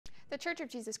The Church of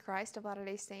Jesus Christ of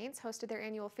Latter-day Saints hosted their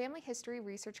annual Family History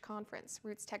Research Conference.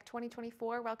 Rootstech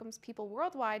 2024 welcomes people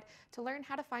worldwide to learn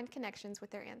how to find connections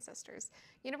with their ancestors.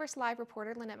 Universe Live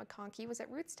reporter Lynette McConkey was at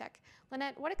Rootstech.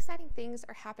 Lynette, what exciting things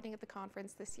are happening at the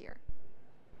conference this year?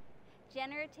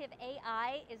 Generative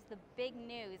AI is the big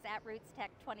news at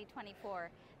Rootstech 2024.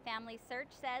 Family Search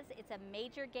says it's a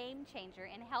major game changer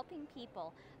in helping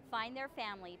people find their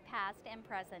family, past and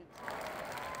present.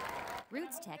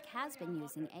 Rootstech has been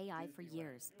using AI for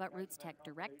years, but Rootstech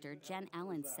director Jen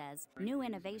Ellen says new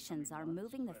innovations are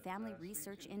moving the family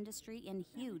research industry in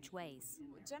huge ways.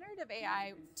 Generative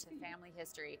AI to family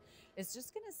history is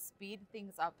just going to speed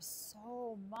things up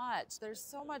so much. There's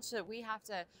so much that we have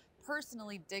to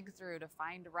personally dig through to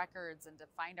find records and to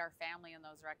find our family in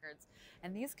those records.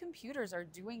 And these computers are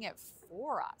doing it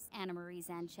for us. Anna Marie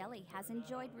Zanchelli has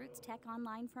enjoyed Rootstech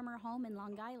online from her home in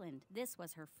Long Island. This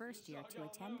was her first year to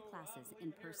attend classes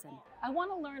in person. I want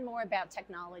to learn more about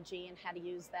technology and how to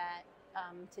use that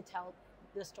to tell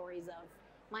the stories of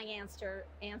my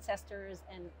ancestors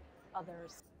and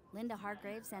others. Linda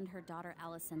Hargraves and her daughter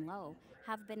Allison Lowe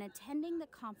have been attending the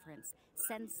conference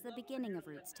since the beginning of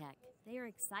Rootstech. They are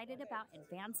excited about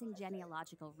advancing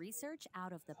genealogical research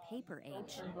out of the paper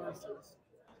age.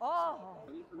 Oh,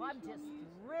 well, I'm just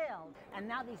thrilled. And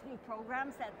now these new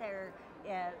programs that they're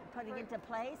putting into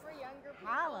place,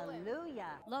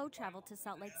 hallelujah. Lowe traveled to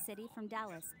Salt Lake City from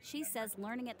Dallas. She says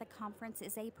learning at the conference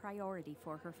is a priority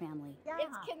for her family. Yeah.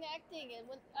 It's connecting, and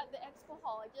at the expo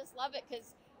hall, I just love it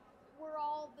because we're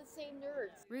all the same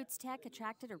nerds. Rootstech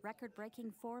attracted a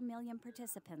record-breaking 4 million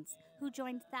participants who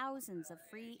joined thousands of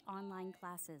free online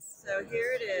classes. So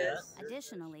here it is.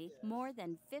 Additionally, more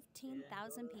than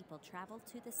 15,000 people traveled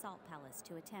to the Salt Palace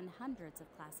to attend hundreds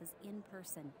of classes in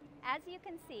person. As you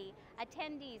can see,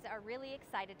 attendees are really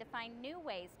excited to find new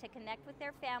ways to connect with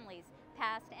their families,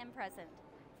 past and present.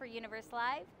 For Universe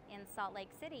Live in Salt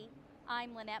Lake City,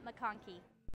 I'm Lynette McConkey.